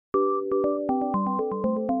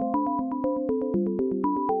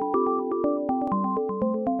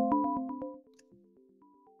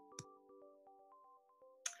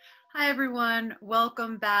everyone.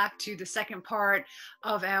 Welcome back to the second part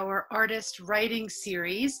of our artist writing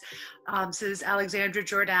series. This is Alexandra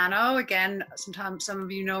Giordano. Again, sometimes some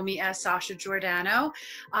of you know me as Sasha Giordano.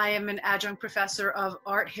 I am an adjunct professor of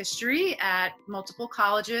art history at multiple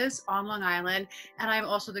colleges on Long Island, and I'm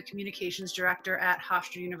also the communications director at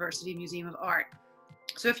Hofstra University Museum of Art.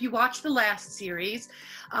 So if you watched the last series,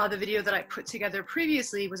 the video that I put together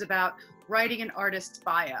previously was about writing an artist's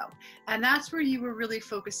bio. And that's where you were really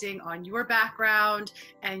focusing on your background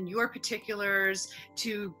and your particulars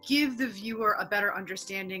to give the viewer a better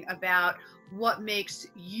understanding about what makes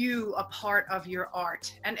you a part of your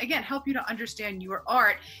art. And again, help you to understand your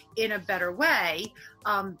art in a better way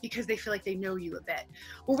because they feel like they know you a bit.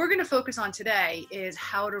 What we're going to focus on today is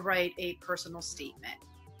how to write a personal statement.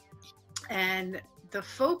 And the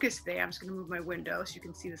focus there, I'm just going to move my window so you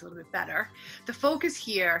can see this a little bit better. The focus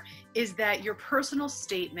here is that your personal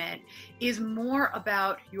statement is more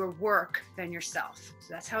about your work than yourself.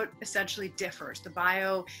 So that's how it essentially differs. The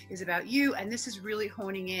bio is about you, and this is really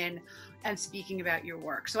honing in and speaking about your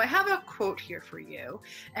work. So I have a quote here for you.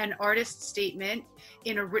 An artist's statement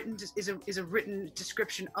in a written is a written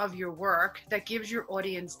description of your work that gives your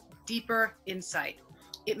audience deeper insight.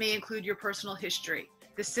 It may include your personal history,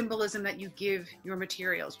 the symbolism that you give your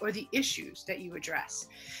materials, or the issues that you address.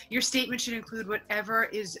 Your statement should include whatever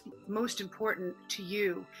is most important to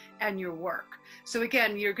you and your work. So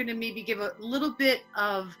again, you're going to maybe give a little bit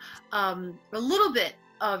of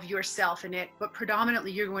yourself in it, but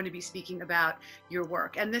predominantly you're going to be speaking about your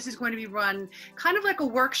work. And this is going to be run kind of like a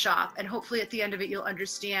workshop, and hopefully at the end of it, you'll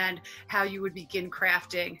understand how you would begin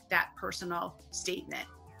crafting that personal statement.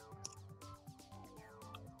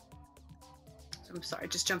 I'm sorry, I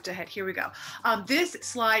just jumped ahead. Here we go. This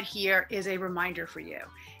slide here is a reminder for you.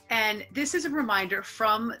 And this is a reminder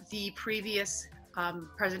from the previous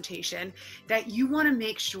presentation that you want to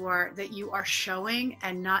make sure that you are showing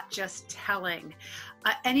and not just telling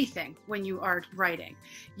anything when you are writing.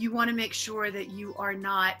 You want to make sure that you are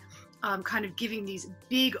not kind of giving these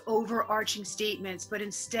big overarching statements, but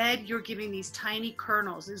instead you're giving these tiny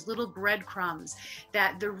kernels, these little breadcrumbs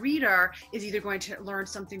that the reader is either going to learn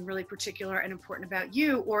something really particular and important about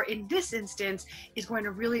you, or in this instance is going to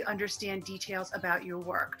really understand details about your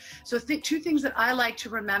work. So two things that I like to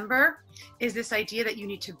remember is this idea that you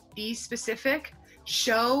need to be specific,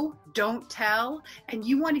 show, don't tell, and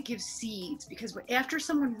you want to give seeds, because after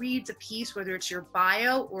someone reads a piece, whether it's your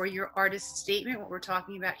bio or your artist statement, what we're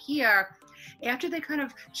talking about here, after they kind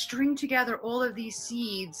of string together all of these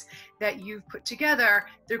seeds that you've put together,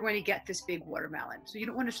 they're going to get this big watermelon. So you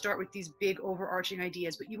don't want to start with these big overarching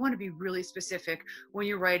ideas, but you want to be really specific when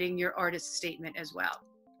you're writing your artist statement as well.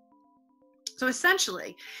 So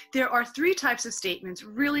essentially, there are three types of statements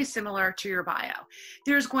really similar to your bio.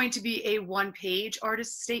 There's going to be a one-page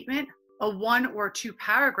artist statement, a 1 or 2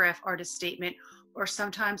 paragraph artist statement, or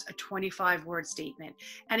sometimes a 25-word statement.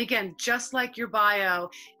 And again, just like your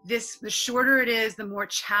bio, the shorter it is, the more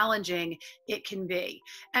challenging it can be.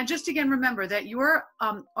 And just again, remember that your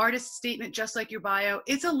artist statement, just like your bio,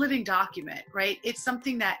 it's a living document, right? It's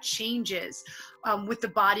something that changes with the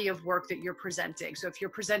body of work that you're presenting. So if you're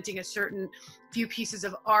presenting a certain few pieces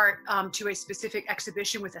of art to a specific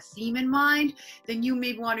exhibition with a theme in mind, then you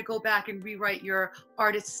may want to go back and rewrite your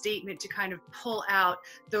artist statement to kind of pull out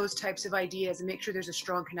those types of ideas and make sure there's a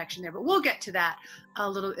strong connection there. But we'll get to that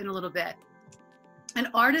in a little bit. An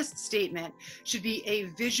artist statement should be a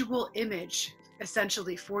visual image,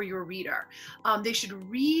 essentially, for your reader. They should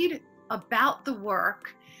read about the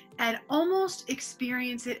work and almost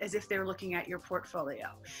experience it as if they're looking at your portfolio.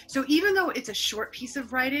 So even though it's a short piece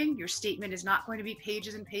of writing, your statement is not going to be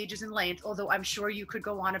pages and pages in length, although I'm sure you could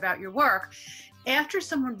go on about your work. After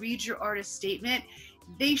someone reads your artist statement,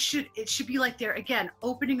 it should be like they're, again,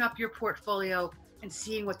 opening up your portfolio and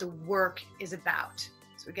seeing what the work is about.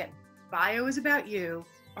 So again, bio is about you,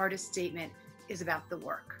 artist statement is about the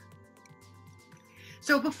work.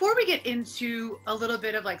 So before we get into a little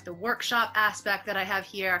bit of like the workshop aspect that I have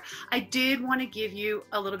here, I did want to give you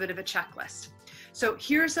a little bit of a checklist. So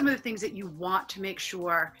here are some of the things that you want to make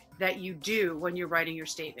sure that you do when you're writing your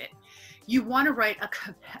statement. You want to write a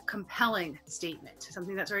compelling statement,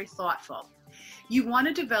 something that's very thoughtful. You want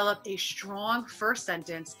to develop a strong first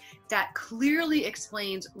sentence that clearly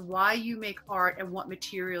explains why you make art and what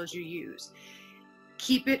materials you use.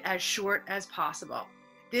 Keep it as short as possible.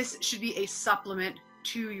 This should be a supplement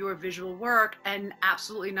to your visual work and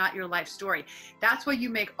absolutely not your life story. That's why you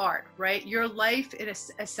make art, right? Your life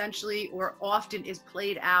essentially or often is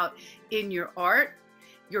played out in your art.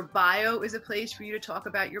 Your bio is a place for you to talk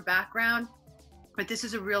about your background. but this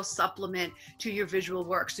is a real supplement to your visual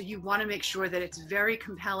work. So you want to make sure that it's very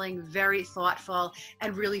compelling, very thoughtful,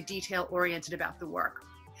 and really detail oriented about the work.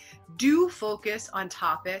 Do focus on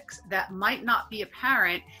topics that might not be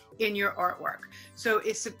apparent in your artwork. So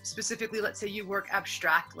it's specifically, let's say you work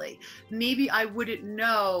abstractly. Maybe I wouldn't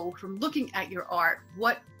know from looking at your art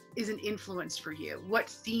what is an influence for you. What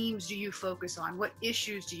themes do you focus on? What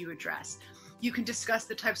issues do you address? You can discuss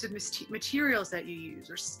the types of materials that you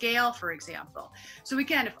use, or scale, for example. So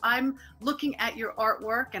again, if I'm looking at your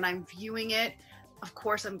artwork and I'm viewing it, of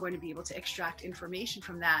course, I'm going to be able to extract information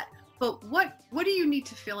from that. But what do you need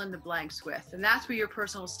to fill in the blanks with? And that's where your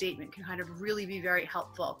personal statement can kind of really be very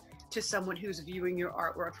helpful to someone who's viewing your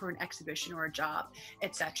artwork for an exhibition or a job,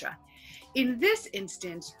 etc. In this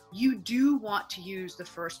instance, you do want to use the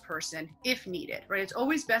first person if needed, right? It's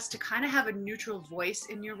always best to kind of have a neutral voice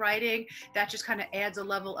in your writing. That just kind of adds a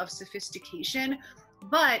level of sophistication.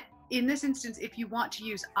 But in this instance, if you want to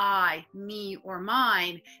use I, me, or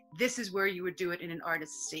mine, this is where you would do it in an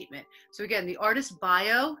artist's statement. So again, the artist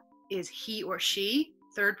bio is he or she,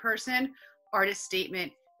 third person. Artist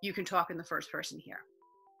statement, you can talk in the first person here.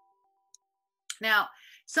 Now,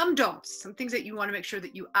 some don'ts, some things that you want to make sure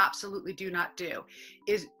that you absolutely do not do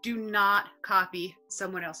is do not copy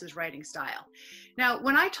someone else's writing style. Now,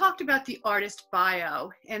 when I talked about the artist bio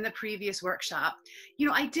in the previous workshop,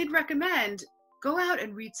 I did recommend go out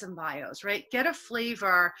and read some bios, right? Get a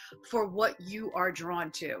flavor for what you are drawn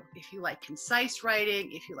to. If you like concise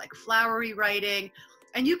writing, if you like flowery writing,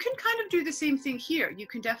 and you can kind of do the same thing here. You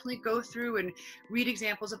can definitely go through and read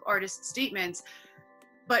examples of artist statements,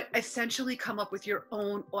 but essentially come up with your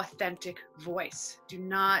own authentic voice. Do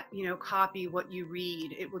not, copy what you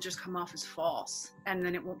read. It will just come off as false, and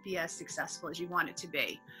then it won't be as successful as you want it to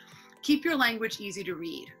be. Keep your language easy to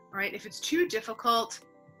read, right? If it's too difficult,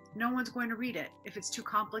 no one's going to read it. If it's too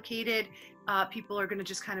complicated, people are going to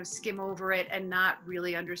just kind of skim over it and not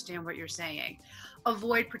really understand what you're saying.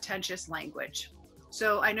 Avoid pretentious language.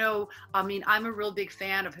 So I'm a real big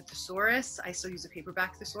fan of a thesaurus. I still use a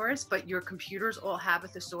paperback thesaurus, but your computers all have a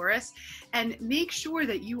thesaurus. And make sure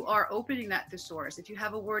that you are opening that thesaurus. If you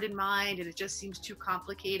have a word in mind and it just seems too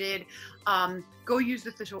complicated, go use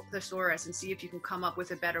the thesaurus and see if you can come up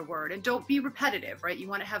with a better word. And don't be repetitive, right? You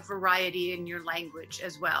want to have variety in your language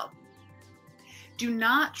as well. Do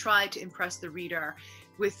not try to impress the reader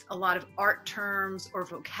with a lot of art terms or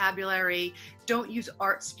vocabulary. Don't use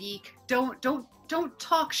art speak. Don't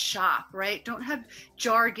talk shop, right? Don't have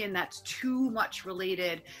jargon that's too much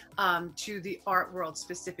related to the art world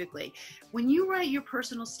specifically. When you write your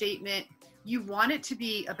personal statement, you want it to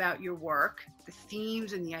be about your work, the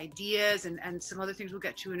themes and the ideas and some other things we'll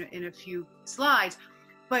get to in a few slides,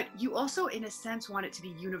 but you also, in a sense, want it to be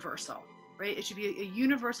universal, right? It should be a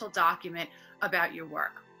universal document about your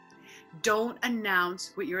work. Don't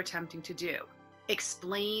announce what you're attempting to do.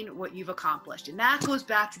 Explain what you've accomplished. And that goes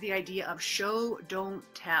back to the idea of show, don't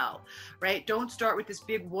tell, right? Don't start with this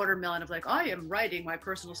big watermelon of like, I am writing my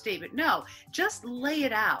personal statement. No, just lay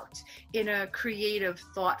it out in a creative,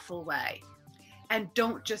 thoughtful way. And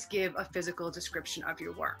don't just give a physical description of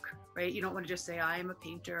your work, right? You don't want to just say, I am a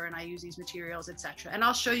painter and I use these materials, etc. And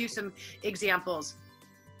I'll show you some examples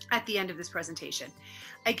at the end of this presentation.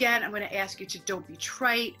 Again, I'm going to ask you to don't be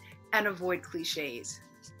trite and avoid cliches.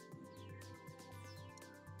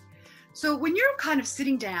 So when you're kind of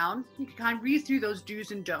sitting down, you can kind of read through those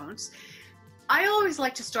do's and don'ts. I always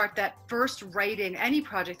like to start that first writing, any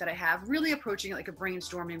project that I have, really approaching it like a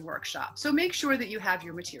brainstorming workshop. So make sure that you have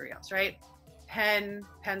your materials, right? Pen,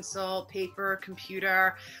 pencil, paper,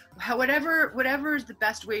 computer, whatever is the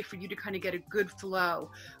best way for you to kind of get a good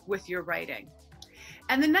flow with your writing.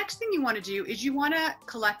 And the next thing you want to do is you want to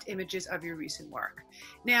collect images of your recent work.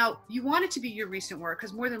 Now, you want it to be your recent work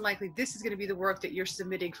because more than likely this is going to be the work that you're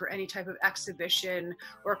submitting for any type of exhibition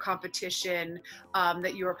or competition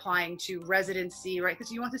that you're applying to, residency, right?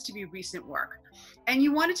 Because you want this to be recent work. And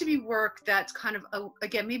you want it to be work that's kind of,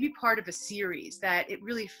 again, maybe part of a series, that it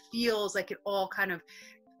really feels like it all kind of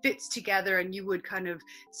fits together and you would kind of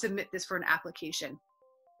submit this for an application.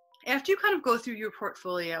 After you kind of go through your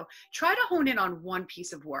portfolio, try to hone in on one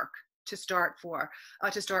piece of work to start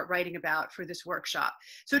writing about for this workshop.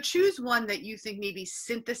 So choose one that you think maybe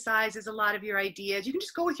synthesizes a lot of your ideas. You can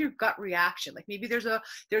just go with your gut reaction. Like maybe there's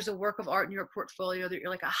a work of art in your portfolio that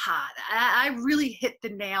you're like, aha, I really hit the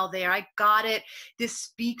nail there. I got it. This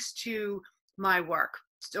speaks to my work.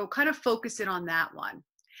 So kind of focus in on that one.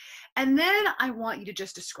 And then I want you to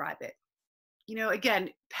just describe it. Again,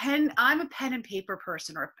 I'm a pen and paper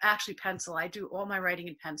person, or actually pencil. I do all my writing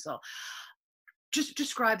in pencil. Just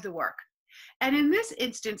describe the work. And in this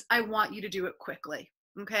instance, I want you to do it quickly.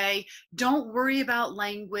 Okay, don't worry about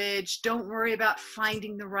language. Don't worry about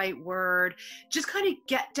finding the right word. Just kind of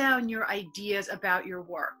get down your ideas about your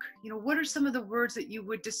work. What are some of the words that you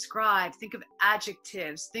would describe? Think of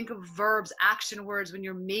adjectives, think of verbs, action words when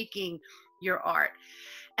you're making your art.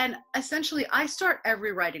 And essentially, I start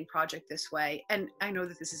every writing project this way. And I know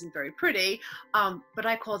that this isn't very pretty, but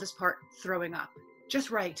I call this part throwing up.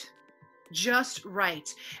 Just write. Just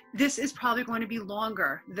write. This is probably going to be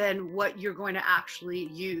longer than what you're going to actually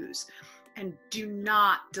use. And do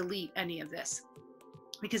not delete any of this,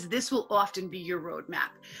 because this will often be your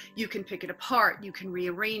roadmap. You can pick it apart, you can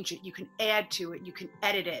rearrange it, you can add to it, you can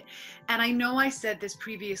edit it. And I know I said this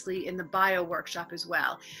previously in the bio workshop as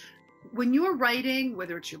well. When you're writing,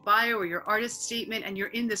 whether it's your bio or your artist statement, and you're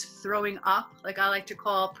in this throwing up, like I like to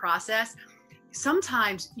call, process,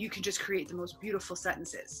 sometimes you can just create the most beautiful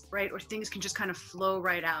sentences, right? Or things can just kind of flow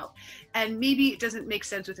right out. And maybe it doesn't make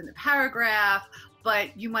sense within the paragraph,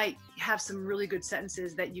 but you might have some really good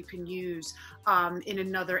sentences that you can use in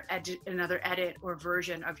another edit or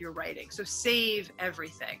version of your writing. So save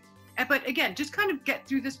everything. But again, just kind of get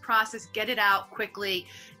through this process, get it out quickly,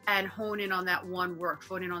 and hone in on that one work,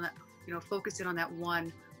 focus in on that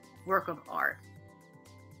one work of art.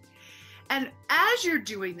 And as you're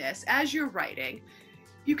doing this, as you're writing,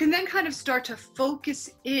 you can then kind of start to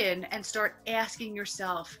focus in and start asking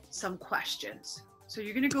yourself some questions. So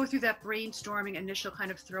you're going to go through that brainstorming, initial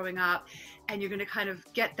kind of throwing up, and you're going to kind of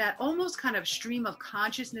get that almost kind of stream of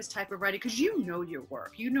consciousness type of writing, because you know your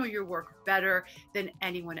work. You know your work better than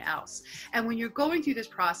anyone else. And when you're going through this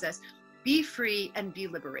process, be free and be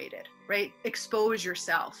liberated, right? Expose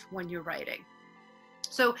yourself when you're writing.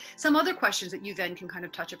 So some other questions that you then can kind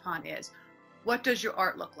of touch upon is, what does your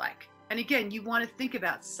art look like? And again, you want to think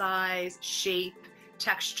about size, shape,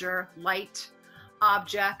 texture, light,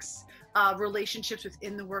 objects, relationships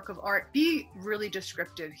within the work of art. Be really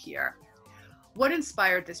descriptive here. What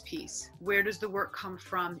inspired this piece? Where does the work come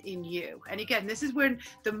from in you? And again, this is when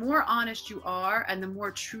the more honest you are and the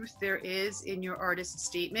more truth there is in your artist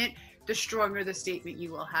statement, the stronger the statement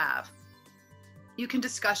you will have. You can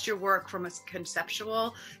discuss your work from a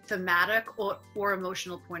conceptual, thematic, or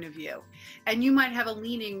emotional point of view. And you might have a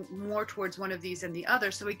leaning more towards one of these than the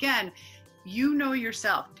other. So again, you know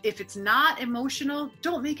yourself. If it's not emotional,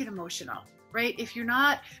 don't make it emotional, right? If you're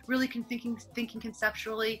not really thinking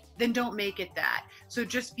conceptually, then don't make it that. So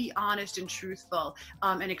just be honest and truthful,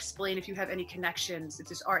 and explain if you have any connections, if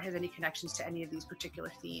this art has any connections to any of these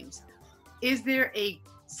particular themes. Is there a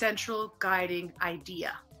central guiding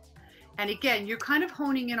idea? And again, you're kind of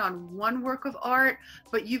honing in on one work of art,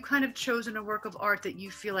 but you've kind of chosen a work of art that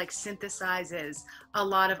you feel like synthesizes a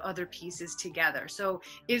lot of other pieces together. So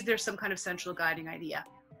is there some kind of central guiding idea?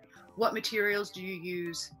 What materials do you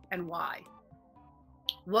use and why?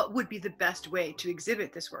 What would be the best way to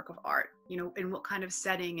exhibit this work of art? In what kind of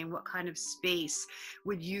setting and what kind of space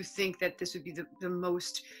would you think that this would be the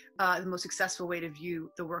most successful way to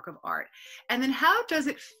view the work of art? And then how does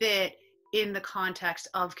it fit in the context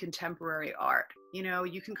of contemporary art?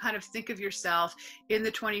 You can kind of think of yourself in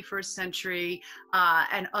the 21st century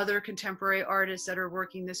and other contemporary artists that are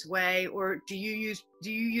working this way, or do you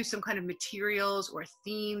use some kind of materials or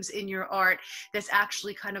themes in your art that's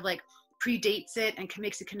actually kind of like predates it and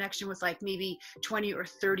makes a connection with like maybe 20 or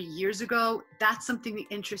 30 years ago? That's something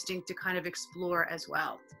interesting to kind of explore as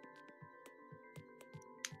well.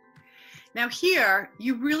 Now here,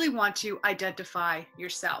 you really want to identify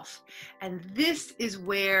yourself. And this is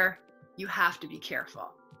where you have to be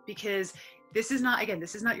careful, because this is not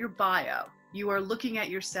your bio. You are looking at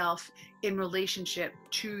yourself in relationship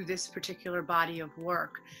to this particular body of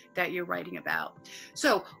work that you're writing about.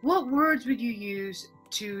 So what words would you use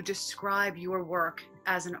to describe your work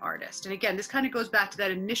as an artist? And again, this kind of goes back to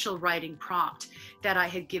that initial writing prompt that I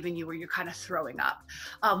had given you where you're kind of throwing up.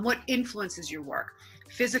 What influences your work?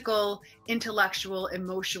 Physical, intellectual,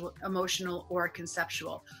 emotional, or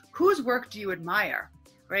conceptual? Whose work do you admire,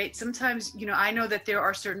 right? Sometimes, I know that there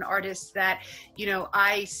are certain artists that,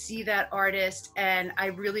 I see that artist and I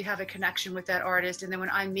really have a connection with that artist. And then when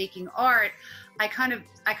I'm making art, I kind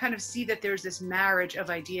of see that there's this marriage of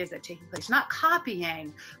ideas that taking place, not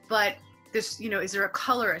copying, but this, is there a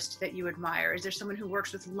colorist that you admire? Is there someone who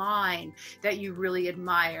works with line that you really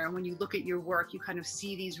admire? And when you look at your work, you kind of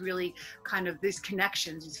see these really kind of these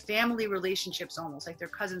connections, these family relationships, almost like they're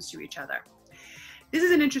cousins to each other. This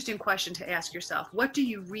is an interesting question to ask yourself. What do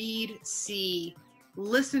you read, see,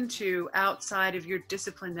 listen to outside of your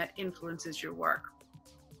discipline that influences your work?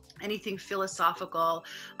 anything philosophical,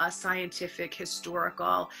 scientific,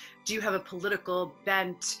 historical? Do you have a political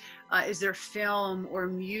bent? Is there film or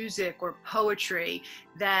music or poetry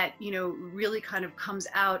that, you know, really kind of comes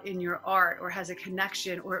out in your art, or has a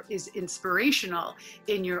connection, or is inspirational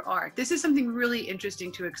in your art? This is something really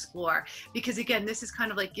interesting to explore, because again, this is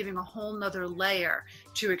kind of like giving a whole nother layer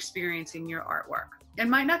to experiencing your artwork, and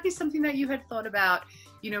might not be something that you had thought about,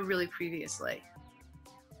 you know, really previously.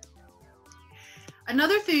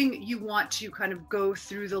 Another thing you want to kind of go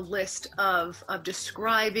through the list of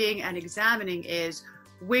describing and examining is,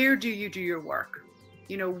 where do you do your work?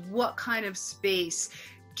 You know, what kind of space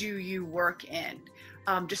do you work in?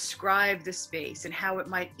 Describe the space and how it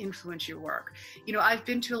might influence your work. You know, I've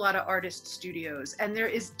been to a lot of artist studios, and there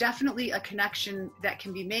is definitely a connection that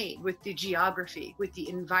can be made with the geography, with the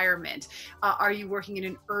environment. Are you working in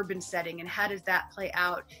an urban setting, and how does that play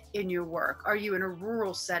out in your work? Are you in a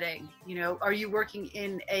rural setting? You know, are you working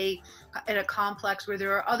in a complex where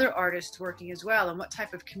there are other artists working as well? And what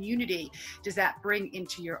type of community does that bring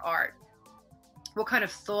into your art? What kind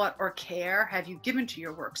of thought or care have you given to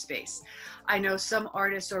your workspace? I know some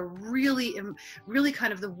artists are really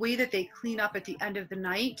kind of the way that they clean up at the end of the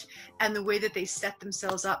night and the way that they set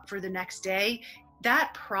themselves up for the next day.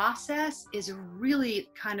 That process is really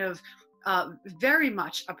kind of very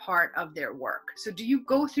much a part of their work. So do you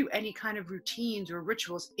go through any kind of routines or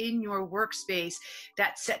rituals in your workspace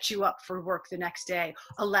that sets you up for work the next day,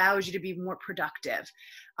 allows you to be more productive?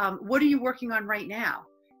 What are you working on right now?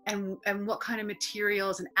 And what kind of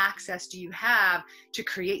materials and access do you have to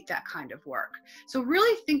create that kind of work? So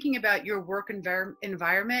really thinking about your work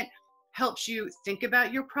environment helps you think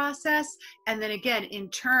about your process, and then again, in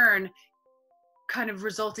turn, kind of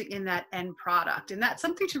resulting in that end product. And that's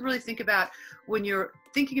something to really think about when you're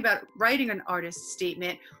thinking about writing an artist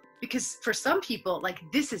statement, because for some people, like,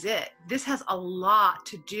 this is it. This has a lot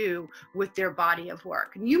to do with their body of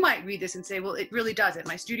work. And you might read this and say, well, it really doesn't.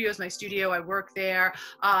 My studio is my studio. I work there.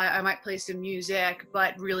 I might play some music,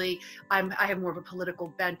 but really I have more of a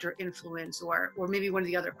political bent or influence, or maybe one of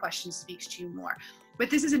the other questions speaks to you more.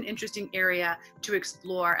 But this is an interesting area to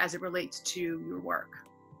explore as it relates to your work.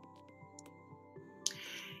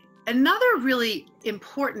 Another really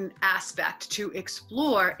important aspect to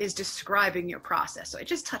explore is describing your process. So I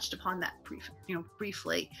just touched upon that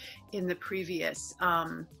briefly in the previous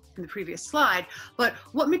slide. But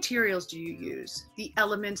what materials do you use? The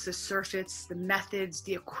elements, the surface, the methods,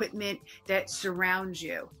 the equipment that surrounds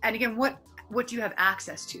you. And again, what do you have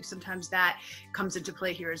access to? Sometimes that comes into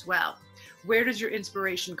play here as well. Where does your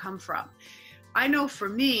inspiration come from? I know for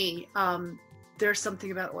me, there's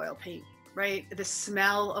something about oil paint. Right? The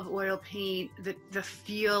smell of oil paint, the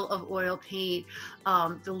feel of oil paint,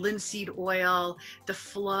 the linseed oil, the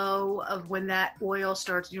flow of when that oil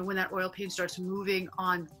starts, when that oil paint starts moving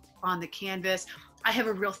on the canvas. I have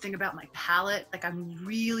a real thing about my palette. Like, I'm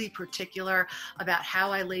really particular about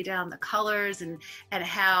how I lay down the colors and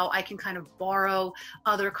how I can kind of borrow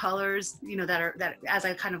other colors, that as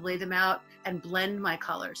I kind of lay them out and blend my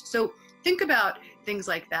colors. So think about things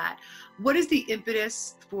like that. What is the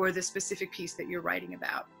impetus for the specific piece that you're writing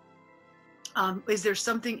about? Is there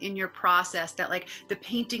something in your process that, like, the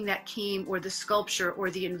painting that came, or the sculpture,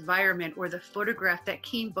 or the environment, or the photograph that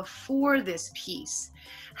came before this piece?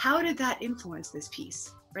 How did that influence this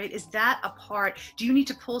piece, right? Is that a part? Do you need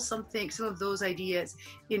to pull some of those ideas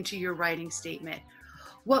into your writing statement?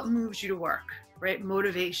 What moves you to work, right?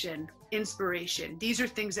 Motivation, inspiration. These are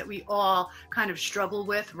things that we all kind of struggle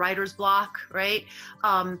with, writer's block, right?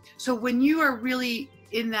 So when you are really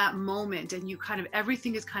in that moment and you kind of,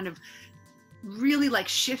 everything is kind of really like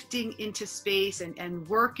shifting into space and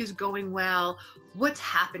work is going well, what's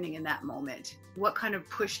happening in that moment? What kind of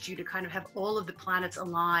pushed you to kind of have all of the planets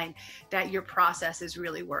align that your process is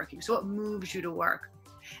really working? So what moves you to work?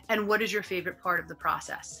 And what is your favorite part of the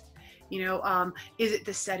process? Is it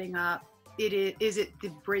the setting up? Is it the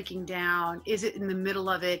breaking down? Is it in the middle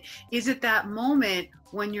of it? Is it that moment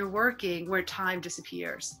when you're working where time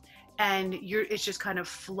disappears and it's just kind of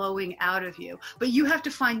flowing out of you? But you have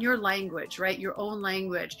to find your language, right? Your own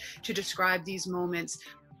language to describe these moments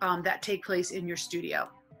that take place in your studio.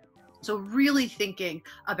 So really thinking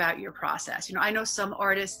about your process. I know some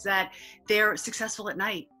artists that they're successful at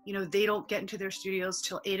night. They don't get into their studios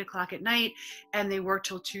till 8 o'clock at night and they work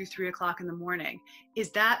till 2, 3 o'clock in the morning. Is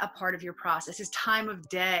that a part of your process? Is time of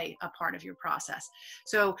day a part of your process?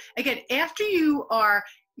 So again, after you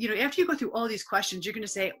go through all these questions, you're going to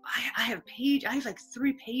say, I have like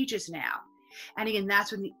 3 pages now. And again,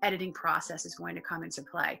 that's when the editing process is going to come into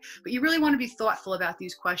play. But you really want to be thoughtful about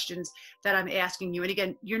these questions that I'm asking you. And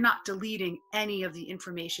again, you're not deleting any of the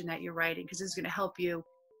information that you're writing, because this is going to help you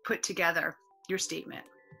put together your statement.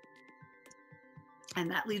 And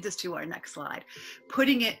that leads us to our next slide,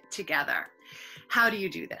 putting it together. How do you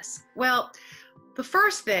do this? Well, the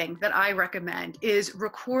first thing that I recommend is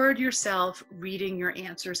record yourself reading your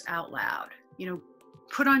answers out loud.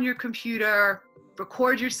 Put on your computer,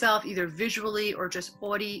 record yourself either visually or just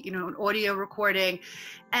audio, an audio recording,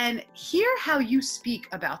 and hear how you speak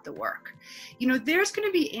about the work. There's going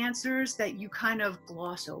to be answers that you kind of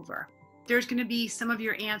gloss over. There's going to be some of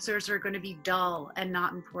your answers are going to be dull and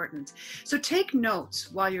not important. So take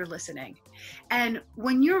notes while you're listening. And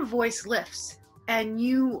when your voice lifts and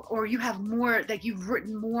you have more, that you've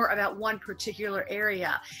written more about one particular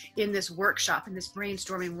area in this workshop, in this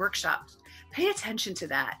brainstorming workshop, pay attention to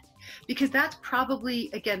that. Because that's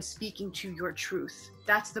probably, again, speaking to your truth.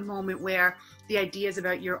 That's the moment where the ideas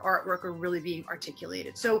about your artwork are really being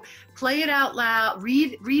articulated. So play it out loud,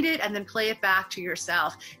 read it, and then play it back to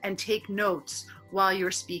yourself and take notes while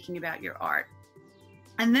you're speaking about your art.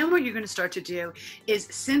 And then what you're going to start to do is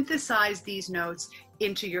synthesize these notes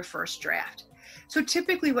into your first draft. So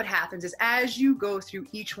typically what happens is as you go through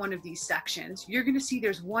each one of these sections, you're going to see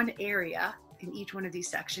there's one area in each one of these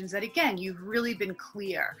sections that, again, you've really been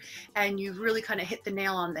clear and you've really kind of hit the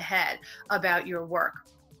nail on the head about your work.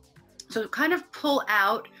 So kind of pull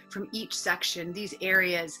out from each section these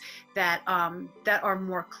areas that are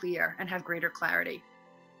more clear and have greater clarity.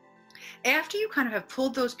 After you kind of have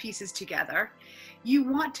pulled those pieces together, you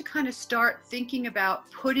want to kind of start thinking about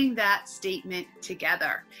putting that statement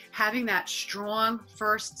together, having that strong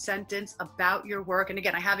first sentence about your work. And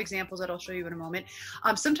again, I have examples that I'll show you in a moment.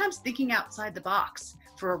 Sometimes thinking outside the box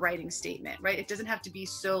for a writing statement, right? It doesn't have to be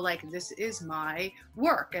so like, this is my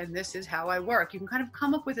work and this is how I work. You can kind of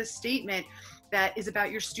come up with a statement that is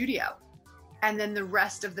about your studio. And then the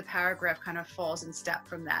rest of the paragraph kind of falls in step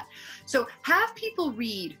from that. So have people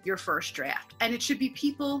read your first draft, and it should be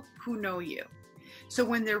people who know you. So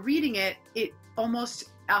when they're reading it, it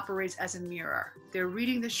almost operates as a mirror. They're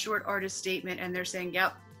reading the short artist statement and they're saying,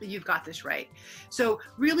 yep, you've got this right. So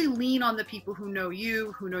really lean on the people who know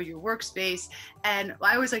you, who know your workspace. And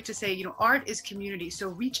I always like to say, art is community. So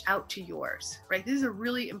reach out to yours, right? This is a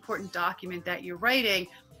really important document that you're writing,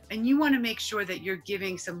 and you want to make sure that you're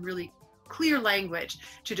giving some really clear language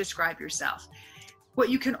to describe yourself. What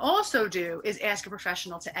you can also do is ask a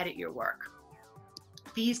professional to edit your work.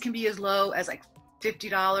 Fees can be as low as like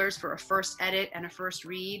 $50 for a first edit and a first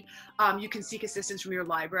read. You can seek assistance from your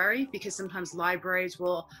library, because sometimes libraries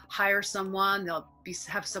will hire someone, they'll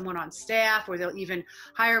have someone on staff, or they'll even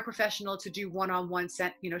hire a professional to do one-on-one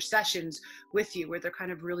sessions with you, where they're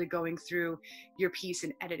kind of really going through your piece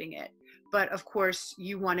and editing it. But of course,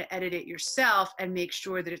 you want to edit it yourself and make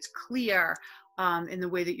sure that it's clear in the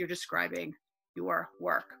way that you're describing your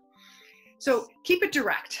work. So keep it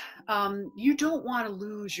direct. You don't want to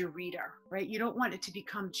lose your reader, right? You don't want it to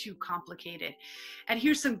become too complicated. And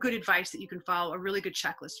here's some good advice that you can follow, a really good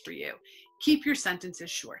checklist for you. Keep your sentences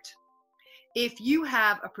short. If you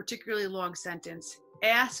have a particularly long sentence,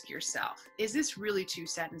 ask yourself, is this really 2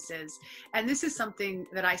 sentences? And this is something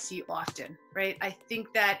that I see often, right? I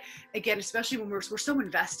think that, again, especially when we're so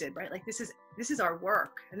invested, right? Like this is our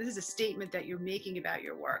work, and this is a statement that you're making about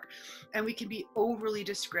your work. And we can be overly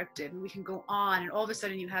descriptive, and we can go on, and all of a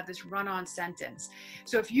sudden you have this run-on sentence.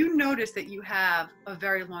 So if you notice that you have a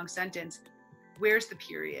very long sentence, where's the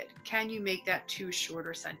period? Can you make that 2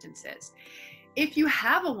 shorter sentences? If you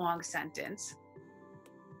have a long sentence,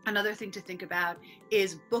 another thing to think about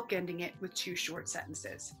is bookending it with 2 short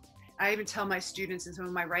sentences. I even tell my students in some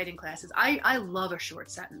of my writing classes, I love a short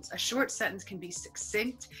sentence. A short sentence can be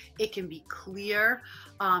succinct, it can be clear,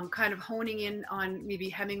 kind of honing in on maybe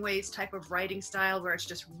Hemingway's type of writing style, where it's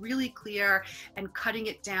just really clear and cutting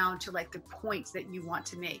it down to like the points that you want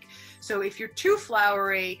to make. So if you're too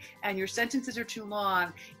flowery and your sentences are too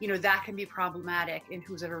long, that can be problematic in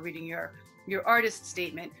who's ever reading your artist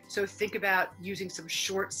statement. So think about using some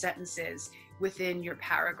short sentences within your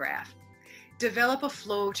paragraph. Develop a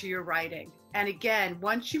flow to your writing. And again,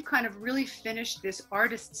 once you've kind of really finished this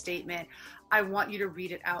artist statement, I want you to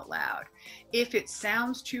read it out loud. If it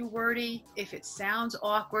sounds too wordy, if it sounds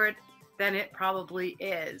awkward, then it probably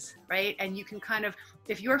is, right? And you can kind of,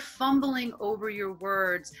 if you're fumbling over your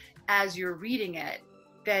words as you're reading it,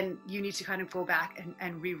 then you need to kind of go back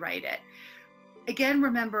and rewrite it. Again,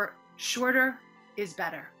 remember, shorter is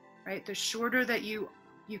better, right? The shorter that you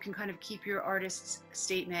can kind of keep your artist's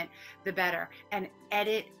statement, the better. And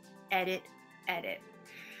edit, edit, edit.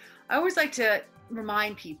 I always like to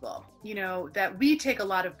remind people, that we take a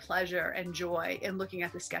lot of pleasure and joy in looking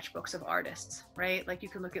at the sketchbooks of artists, right? Like you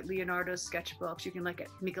can look at Leonardo's sketchbooks, you can look at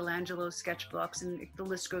Michelangelo's sketchbooks, and the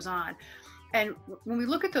list goes on. And when we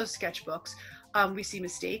look at those sketchbooks, we see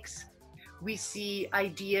mistakes, we see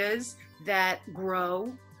ideas that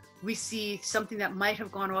grow, we see something that might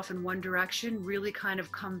have gone off in one direction really kind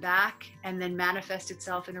of come back and then manifest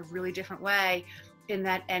itself in a really different way in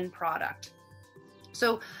that end product.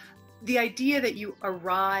 So the idea that you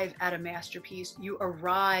arrive at a masterpiece, you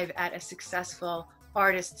arrive at a successful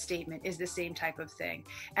artist statement is the same type of thing.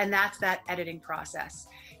 And that's that editing process.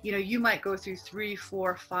 You know, you might go through 3,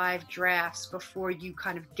 4, 5 drafts before you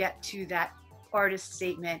kind of get to that artist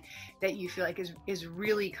statement that you feel like is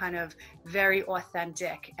really kind of very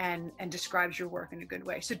authentic and describes your work in a good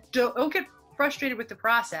way. So don't get frustrated with the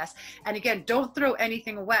process. And again, don't throw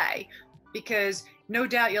anything away, because no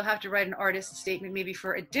doubt you'll have to write an artist statement maybe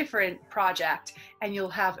for a different project, and you'll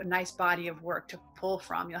have a nice body of work to pull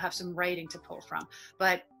from. You'll have some writing to pull from,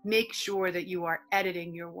 but make sure that you are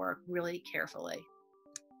editing your work really carefully.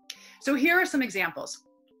 So here are some examples.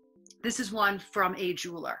 This is one from a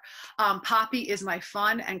jeweler. Poppy is my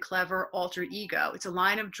fun and clever alter ego. It's a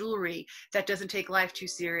line of jewelry that doesn't take life too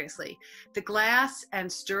seriously. The glass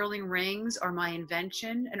and sterling rings are my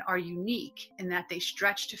invention and are unique in that they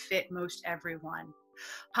stretch to fit most everyone.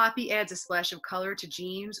 Poppy adds a splash of color to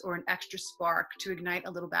jeans or an extra spark to ignite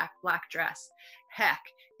a little black dress. Heck,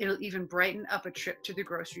 it'll even brighten up a trip to the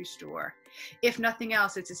grocery store. If nothing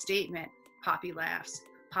else, it's a statement. Poppy laughs.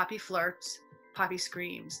 Poppy flirts. Poppy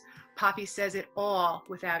screams. Poppy says it all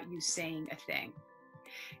without you saying a thing.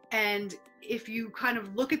 And if you kind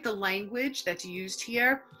of look at the language that's used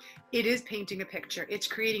here, it is painting a picture. It's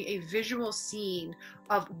creating a visual scene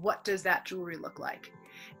of what does that jewelry look like.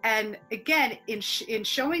 And again, in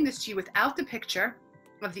showing this to you without the picture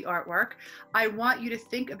of the artwork, I want you to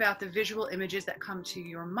think about the visual images that come to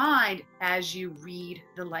your mind as you read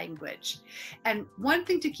the language. And one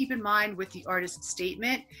thing to keep in mind with the artist's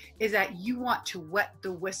statement is that you want to wet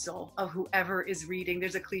the whistle of whoever is reading.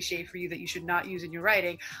 There's a cliche for you that you should not use in your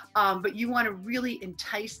writing, but you want to really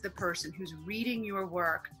entice the person who's reading your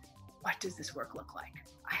work. What does this work look like?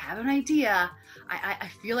 I have an idea. I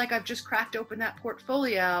feel like I've just cracked open that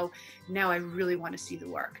portfolio. Now I really want to see the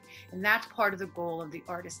work. And that's part of the goal of the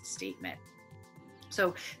artist's statement.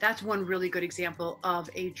 So that's one really good example of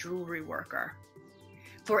a jewelry worker.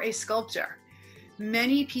 For a sculptor,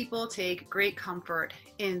 many people take great comfort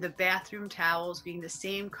in the bathroom towels being the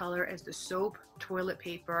same color as the soap, toilet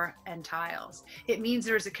paper, and tiles. It means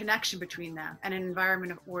there is a connection between them and an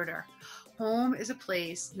environment of order. Home is a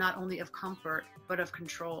place not only of comfort, but of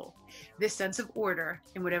control. This sense of order,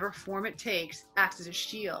 in whatever form it takes, acts as a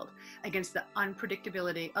shield against the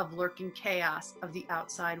unpredictability of lurking chaos of the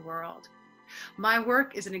outside world. My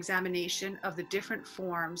work is an examination of the different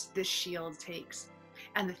forms this shield takes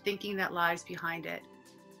and the thinking that lies behind it.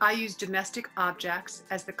 I use domestic objects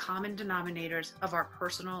as the common denominators of our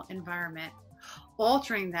personal environment.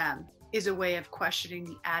 Altering them is a way of questioning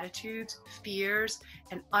the attitudes, fears,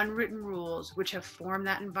 and unwritten rules which have formed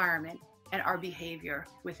that environment and our behavior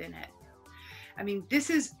within it. I mean, this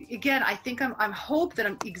is, again, I think I'm hope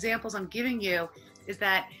that examples I'm giving you is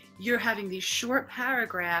that you're having these short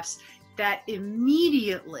paragraphs that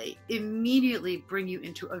immediately bring you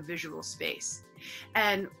into a visual space.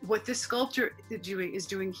 And what this sculptor is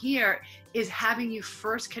doing here is having you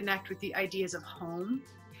first connect with the ideas of home,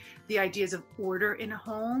 the ideas of order in a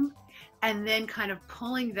home, and then kind of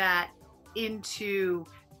pulling that into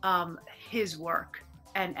his work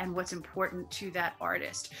and what's important to that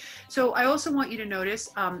artist. So I also want you to notice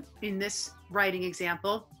in this writing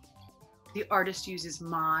example, the artist uses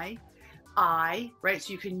my, I, right?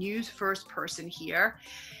 So you can use first person here.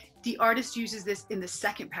 The artist uses this in the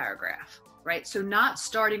second paragraph, right? So not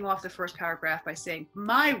starting off the first paragraph by saying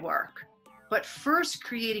my work, but first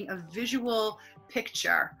creating a visual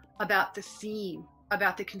picture about the theme,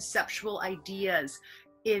 about the conceptual ideas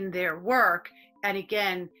in their work, and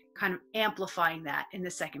again, kind of amplifying that in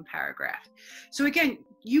the second paragraph. So again,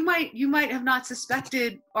 you might have not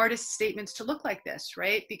suspected artist statements to look like this,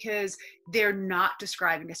 right? Because they're not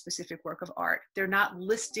describing a specific work of art. They're not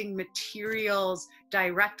listing materials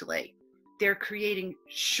directly. They're creating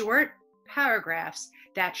short paragraphs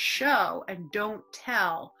that show and don't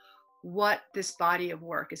tell what this body of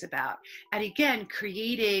work is about. And again,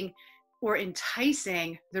 creating or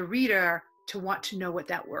enticing the reader to want to know what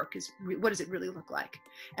that work is, what does it really look like,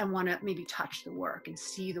 and want to maybe touch the work and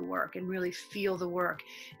see the work and really feel the work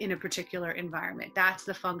in a particular environment. That's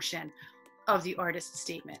the function of the artist's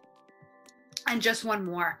statement. And just one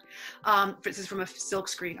more, this is from a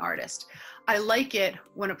silkscreen artist. I like it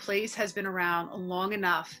when a place has been around long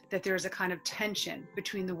enough that there's a kind of tension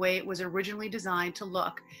between the way it was originally designed to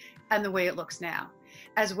look and the way it looks now,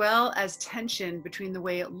 as well as tension between the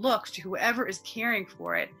way it looks to whoever is caring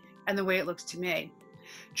for it and the way it looks to me.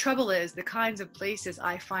 Trouble is, the kinds of places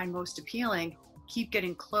I find most appealing keep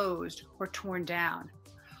getting closed or torn down.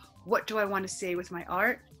 What do I want to say with my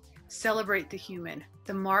art? Celebrate the human,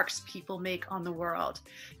 the marks people make on the world.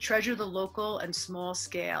 Treasure the local and small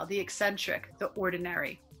scale, the eccentric, the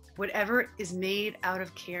ordinary. Whatever is made out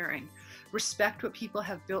of caring. Respect what people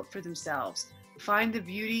have built for themselves. Find the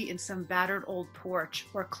beauty in some battered old porch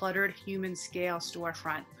or cluttered human scale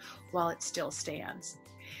storefront while it still stands.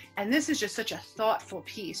 And this is just such a thoughtful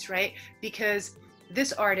piece, right? Because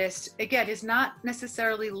this artist, again, is not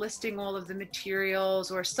necessarily listing all of the materials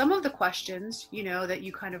or some of the questions, you know, that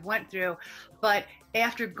you kind of went through. But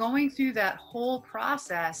after going through that whole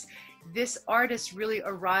process, this artist really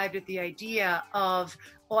arrived at the idea of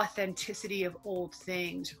authenticity of old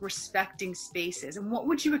things, respecting spaces. And what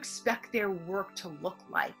would you expect their work to look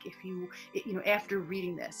like if you know, after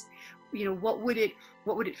reading this? You know, what would it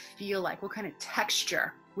feel like? What kind of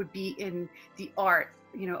texture would be in the art,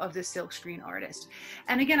 you know, of the silkscreen artist?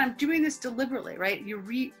 And again, I'm doing this deliberately, right?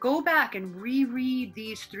 You go back and reread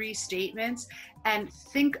these three statements and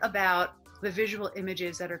think about the visual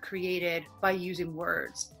images that are created by using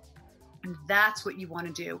words. And that's what you want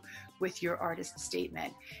to do with your artist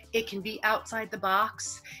statement. It can be outside the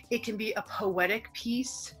box. It can be a poetic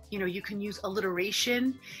piece. You know, you can use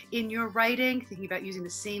alliteration in your writing, thinking about using the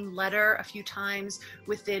same letter a few times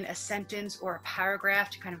within a sentence or a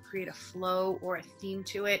paragraph to kind of create a flow or a theme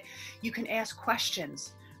to it. You can ask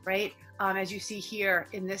questions, right? As you see here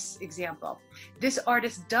in this example. This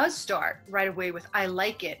artist does start right away with, I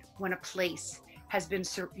like it when a place has been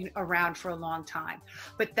around for a long time.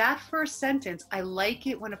 But that first sentence, I like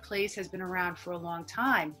it when a place has been around for a long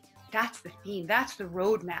time, that's the theme, that's the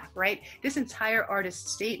roadmap, right? This entire artist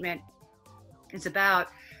statement is about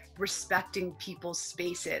respecting people's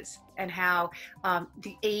spaces and how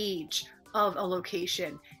the age of a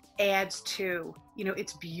location adds to, you know,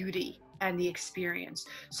 its beauty and the experience.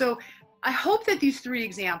 So I hope that these three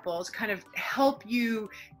examples kind of help you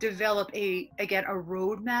develop again, a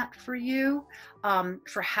roadmap for you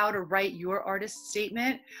for how to write your artist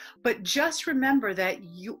statement. But just remember that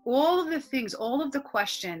all of the things, all of the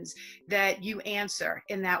questions that you answer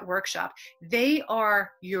in that workshop, they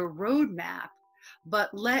are your roadmap,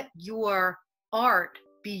 but let your art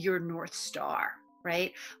be your North Star,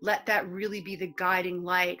 right? Let that really be the guiding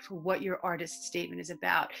light for what your artist statement is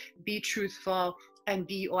about. Be truthful and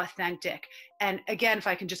be authentic. And again, if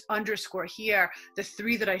I can just underscore here, the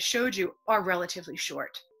three that I showed you are relatively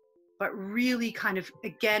short, but really kind of,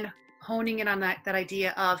 again, honing in on that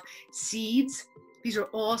idea of seeds. These are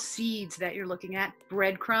all seeds that you're looking at,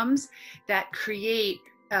 breadcrumbs that create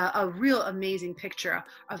a real amazing picture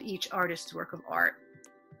of each artist's work of art.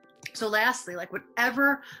 So lastly, like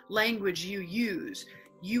whatever language you use,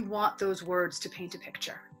 you want those words to paint a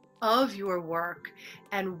picture of your work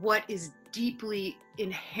and what is deeply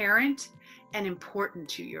inherent and important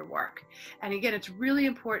to your work. And again, it's really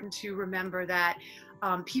important to remember that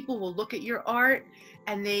people will look at your art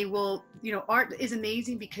and they will, you know, art is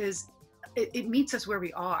amazing because it meets us where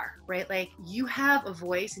we are, right? Like you have a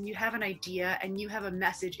voice and you have an idea and you have a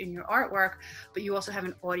message in your artwork, but you also have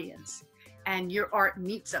an audience. And your art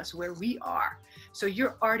meets us where we are. So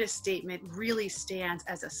your artist statement really stands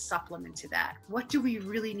as a supplement to that. What do we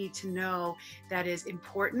really need to know that is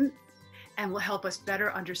important and will help us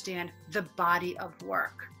better understand the body of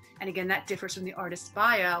work? And again, that differs from the artist's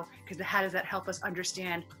bio, because how does that help us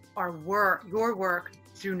understand our work, your work,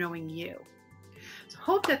 through knowing you? So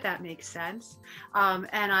hope that makes sense. And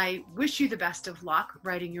I wish you the best of luck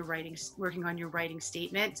working on your writing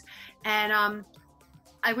statement. And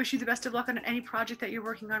I wish you the best of luck on any project that you're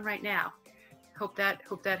working on right now. Hope that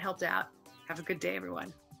helped out. Have a good day,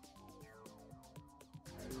 everyone.